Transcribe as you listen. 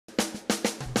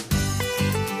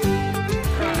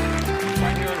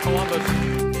with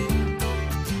us.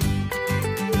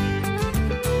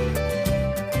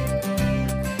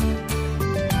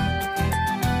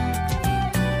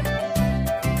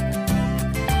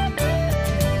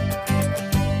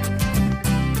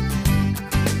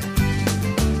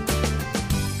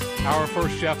 Our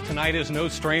first chef tonight is no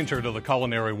stranger to the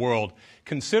culinary world.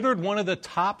 Considered one of the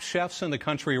top chefs in the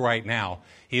country right now,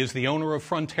 he is the owner of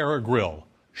Frontera Grill,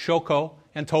 Xoco,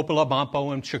 and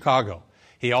Topolobampo in Chicago.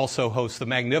 He also hosts the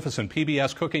magnificent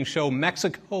PBS cooking show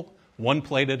Mexico, One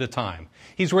Plate at a Time.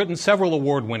 He's written several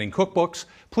award-winning cookbooks.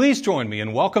 Please join me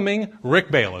in welcoming Rick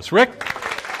Bayless. Rick?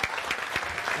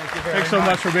 Thanks so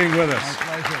much for being with us.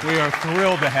 My pleasure. We are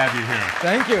thrilled to have you here.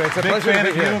 Thank you. It's a pleasure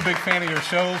to be here. Big fan of your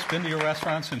shows, been to your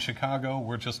restaurants in Chicago.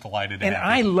 We're just delighted to have you. And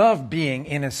I love being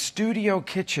in a studio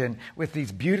kitchen with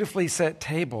these beautifully set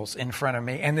tables in front of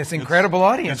me and this incredible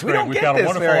audience. We don't We've got a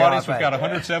wonderful audience. Often. We've got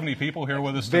 170 people here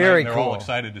with us tonight. Very and they're cool. all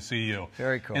excited to see you.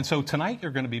 Very cool. And so tonight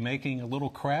you're going to be making a little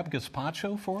crab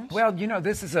gazpacho for us? Well, you know,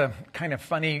 this is a kind of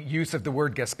funny use of the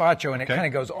word gazpacho, and it kind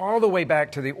of goes all the way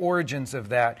back to the origins of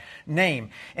that name.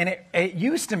 And it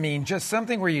used to mean just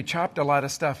something where you chopped a lot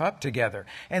of stuff up together.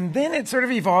 And then it sort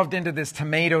of evolved into this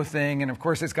tomato thing, and of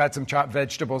course it's got some chopped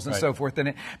vegetables and so forth in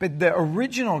it. But the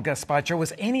original gazpacho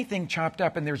was anything chopped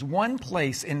up, and there's one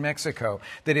place in Mexico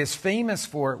that is famous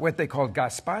for what they call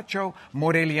Gazpacho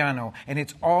Moreliano, and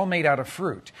it's all made out of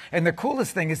fruit. And the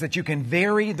coolest thing is that you can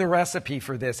vary the recipe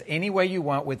for this any way you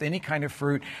want with any kind of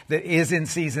fruit that is in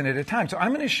season at a time. So I'm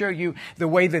going to show you the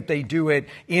way that they do it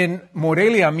in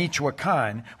Morelia,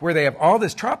 Michoacan, where they have all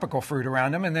this tropical fruit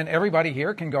around them, and then everybody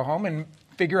here can go home and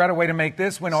figure out a way to make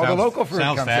this when all the local fruit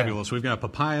comes in. Sounds fabulous. We've got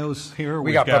papayas here.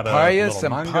 We got papayas,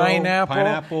 some mango,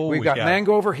 pineapple. We've got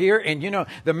mango over here. And, you know,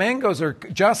 the mangoes are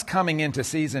just coming into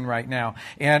season right now.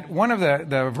 And one of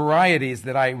the varieties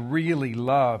that I really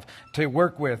love to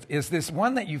work with is this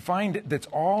one that you find that's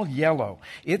all yellow.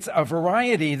 It's a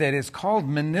variety that is called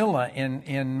Manila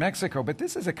in Mexico, but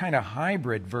this is a kind of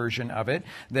hybrid version of it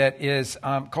that is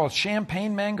called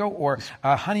champagne mango or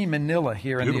honey Manila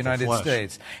here in the United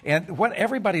States. And what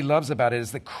everybody loves about it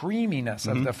is the creaminess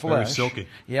of the flesh. Very silky.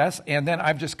 Yes, and then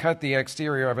I've just cut the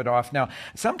exterior of it off. Now,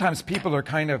 sometimes people are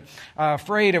kind of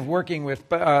afraid of working with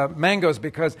mangoes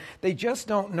because they just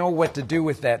don't know what to do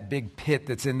with that big pit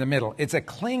that's in the middle. It's a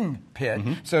cling pit,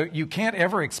 so you can't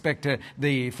ever expect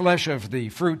the flesh of the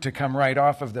fruit to come right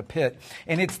off of the pit.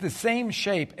 And it's the same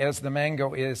shape as the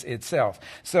mango is itself.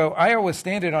 So I always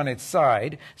stand it on its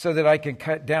side so that I can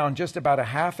cut down just about a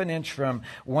 ½ an inch from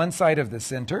one side of the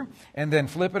center, and then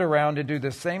flip it around and do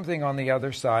the same thing on the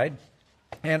other side.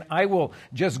 And I will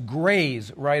just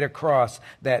graze right across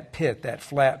that pit, that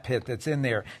flat pit that's in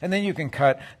there. And then you can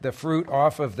cut the fruit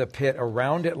off of the pit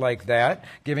around it like that,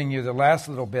 giving you the last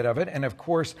little bit of it. And of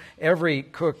course, every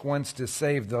cook wants to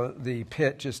save the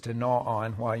pit just to gnaw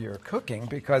on while you're cooking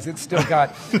because it's still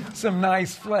got some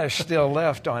nice flesh still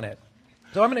left on it.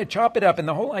 So I'm going to chop it up. And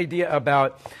the whole idea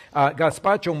about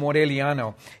Gazpacho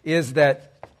Moreliano is that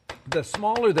the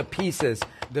smaller the pieces,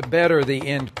 the better the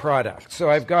end product.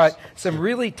 So I've got some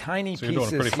really tiny pieces here. You're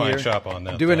doing a pretty fine chop on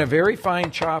that. Doing a very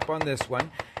fine chop on this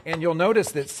one. And you'll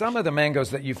notice that some of the mangoes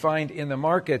that you find in the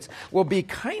markets will be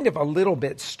kind of a little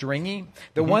bit stringy.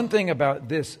 The one thing about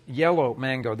this yellow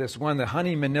mango, this one, the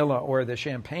honey Manila or the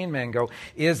champagne mango,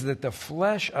 is that the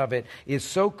flesh of it is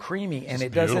so creamy and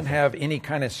it doesn't have any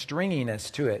kind of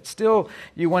stringiness to it. Still,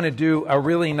 you want to do a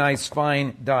really nice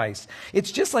fine dice.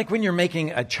 It's just like when you're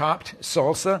making a chopped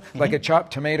salsa, like a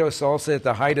chopped tomato salsa at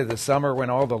the height of the summer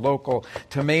when all the local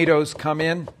tomatoes come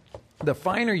in. The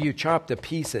finer you chop the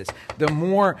pieces, the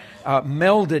more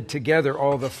melded together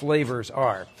all the flavors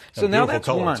are. So now that's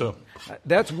one.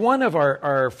 That's one of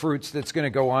our fruits that's going to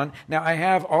go on. Now I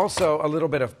have also a little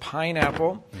bit of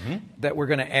pineapple that we're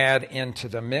going to add into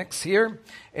the mix here.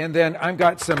 And then I've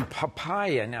got some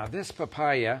papaya. Now this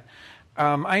papaya,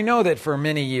 I know that for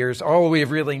many years, all we've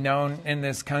really known in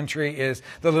this country is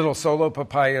the little solo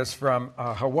papayas from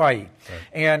Hawaii.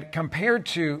 And compared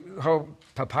to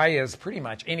papayas pretty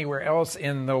much anywhere else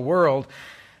in the world,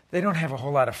 they don't have a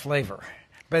whole lot of flavor.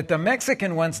 But the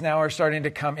Mexican ones now are starting to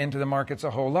come into the markets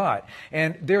a whole lot.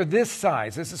 And they're this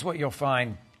size. This is what you'll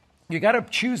find. You got to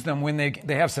choose them when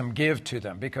they have some give to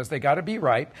them because they got to be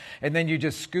ripe. And then you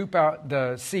just scoop out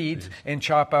the seeds and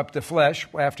chop up the flesh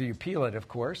after you peel it, of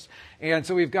course. And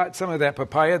so we've got some of that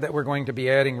papaya that we're going to be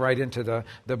adding right into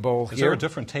the bowl here. Is there a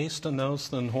different taste in those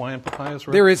than Hawaiian papayas?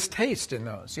 Rick? There is taste in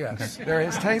those, yes. There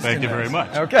is taste in those. Thank you very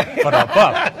much. Okay.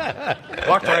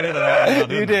 Walked right into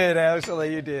that. You did,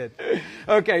 actually, you did.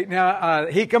 Okay, now,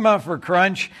 jicama for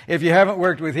crunch. If you haven't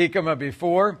worked with jicama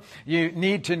before, you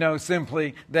need to know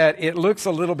simply that it looks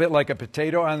a little bit like a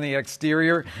potato on the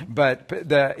exterior, but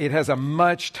it has a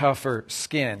much tougher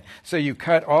skin. So you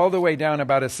cut all the way down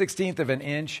about 1/16 of an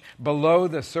inch below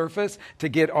the surface to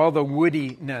get all the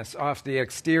woodiness off the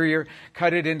exterior,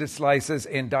 cut it into slices,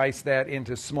 and dice that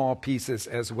into small pieces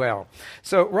as well.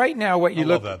 So right now what you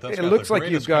look, it looks like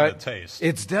you've got, taste.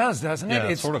 it does, doesn't it? Yeah,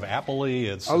 it's sort of appley.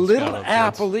 It's a little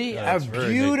appley, a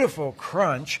beautiful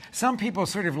crunch. Some people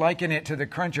sort of liken it to the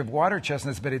crunch of water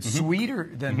chestnuts, but it's sweeter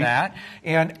than that.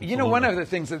 And you know, one of the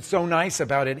things that's so nice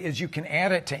about it is you can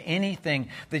add it to anything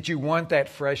that you want that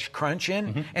fresh crunch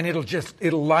in, and it'll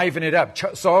liven it up.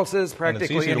 Salsas, practically and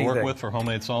it's easy anything. to work with for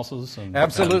homemade salsas.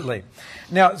 Absolutely.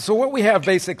 Now, so what we have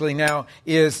basically now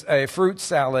is a fruit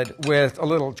salad with a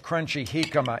little crunchy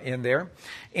jicama in there.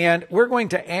 And we're going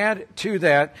to add to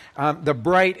that the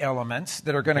bright elements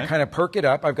that are going to kind of perk it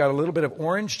up. I've got a little bit of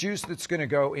orange juice that's going to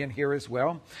go in here as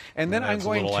well. And then I'm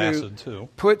going to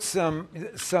put some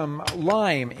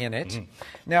lime in it.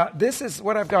 Now, this is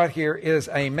what I've got here is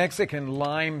a Mexican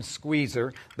lime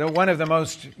squeezer, one of the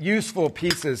most useful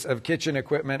pieces of kitchen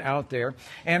equipment out there.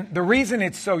 And the reason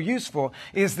it's so useful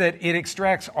is that it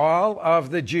extracts all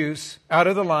of the juice out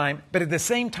of the lime, but at the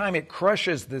same time it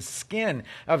crushes the skin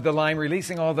of the lime,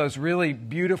 releasing all those really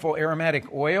beautiful aromatic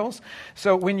oils.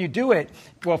 So when you do it,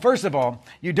 well, first of all,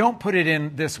 you don't put it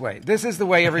in this way. This is the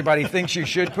way everybody thinks you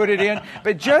should put it in,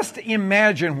 but just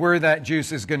imagine where that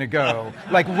juice is going to go,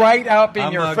 like right up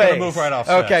in your face. I'm going to move right off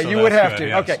set, okay, so you would have to.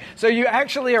 Yes. Okay, so you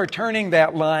actually are turning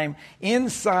that lime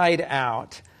inside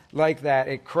out like that.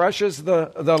 It crushes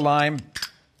the lime.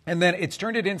 And then it's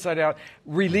turned it inside out,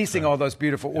 releasing all those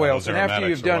beautiful oils. And after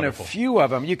you've done a few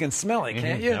of them, you can smell it,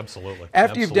 can't you? Absolutely.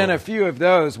 After you've done a few of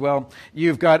those, well,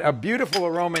 you've got a beautiful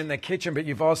aroma in the kitchen, but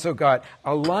you've also got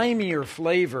a limier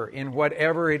flavor in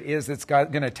whatever it is that's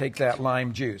going to take that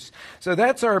lime juice. So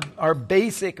that's our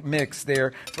basic mix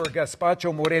there for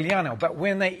Gazpacho Moreliano. But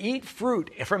when they eat fruit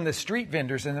from the street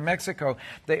vendors in Mexico,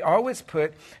 they always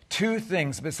put two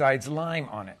things besides lime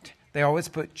on it. They always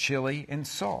put chili and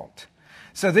salt.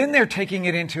 So then they're taking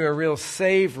it into a real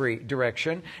savory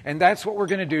direction, and that's what we're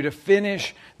going to do to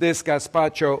finish this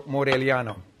Gazpacho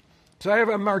Moreliano. So I have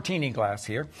a martini glass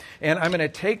here, and I'm going to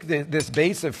take this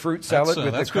base of fruit salad with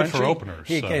the crunchy. That's good for openers.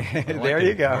 There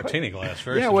you go. Martini glass,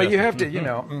 very well, you have to, you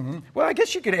know. Well, I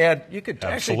guess you could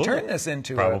actually turn this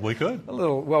into a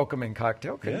little welcoming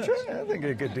cocktail, couldn't you? I think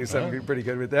you could do something pretty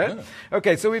good with that. Yeah.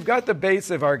 Okay, so we've got the base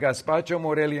of our Gazpacho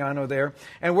Moreliano there,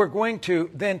 and we're going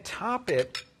to then top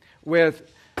it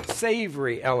with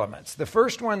savory elements. The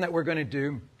first one that we're going to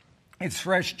do is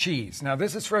fresh cheese. Now,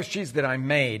 this is fresh cheese that I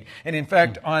made. And in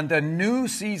fact, on the new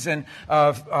season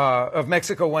of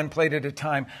Mexico One Plate at a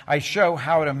Time, I show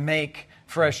how to make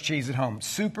fresh cheese at home.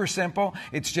 Super simple.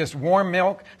 It's just warm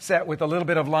milk set with a little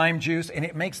bit of lime juice, and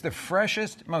it makes the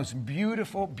freshest, most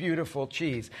beautiful, beautiful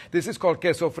cheese. This is called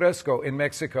queso fresco in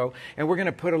Mexico, and we're going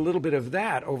to put a little bit of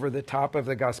that over the top of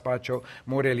the Gazpacho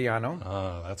Moreliano.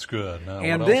 Ah, that's good. Now,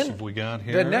 and what else have we got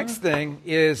here? The next thing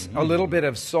is a little bit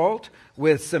of salt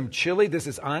with some chili. This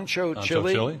is ancho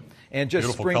chili. And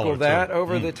just sprinkle that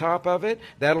over the top of it.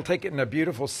 That'll take it in a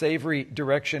beautiful savory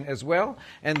direction as well.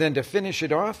 And then to finish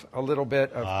it off, a little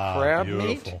bit of crab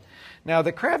meat. Now,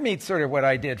 the crab meat's sort of what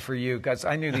I did for you, because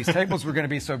I knew these tables were going to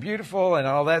be so beautiful and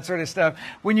all that sort of stuff.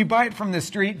 When you buy it from the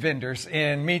street vendors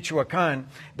in Michoacan,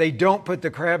 they don't put the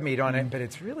crab meat on it, but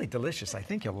it's really delicious. I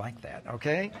think you'll like that,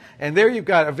 okay? And there you've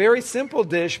got a very simple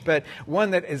dish, but one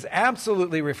that is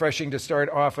absolutely refreshing to start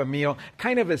off a meal.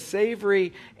 Kind of a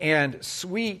savory and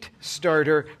sweet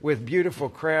starter with beautiful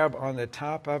crab on the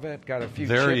top of it. Got a few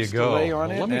chips to lay on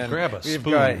it. Let me grab a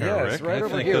spoon here, Rick. Right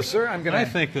over here, sir. I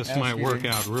think this might work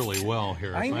out really well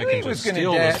here. I if knew I can he was just going to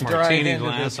steal this martini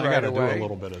glass, I got to do away. a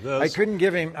little bit of this. I couldn't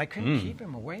keep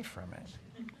him away from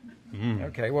it.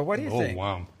 Okay, well, what do you think? Oh,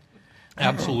 wow.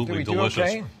 Absolutely delicious.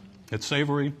 Okay? It's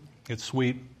savory, it's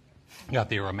sweet, got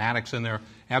the aromatics in there.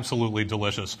 Absolutely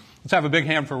delicious. Let's have a big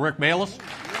hand for Rick Bayless.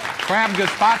 Crab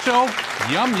gazpacho,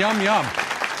 yum, yum, yum.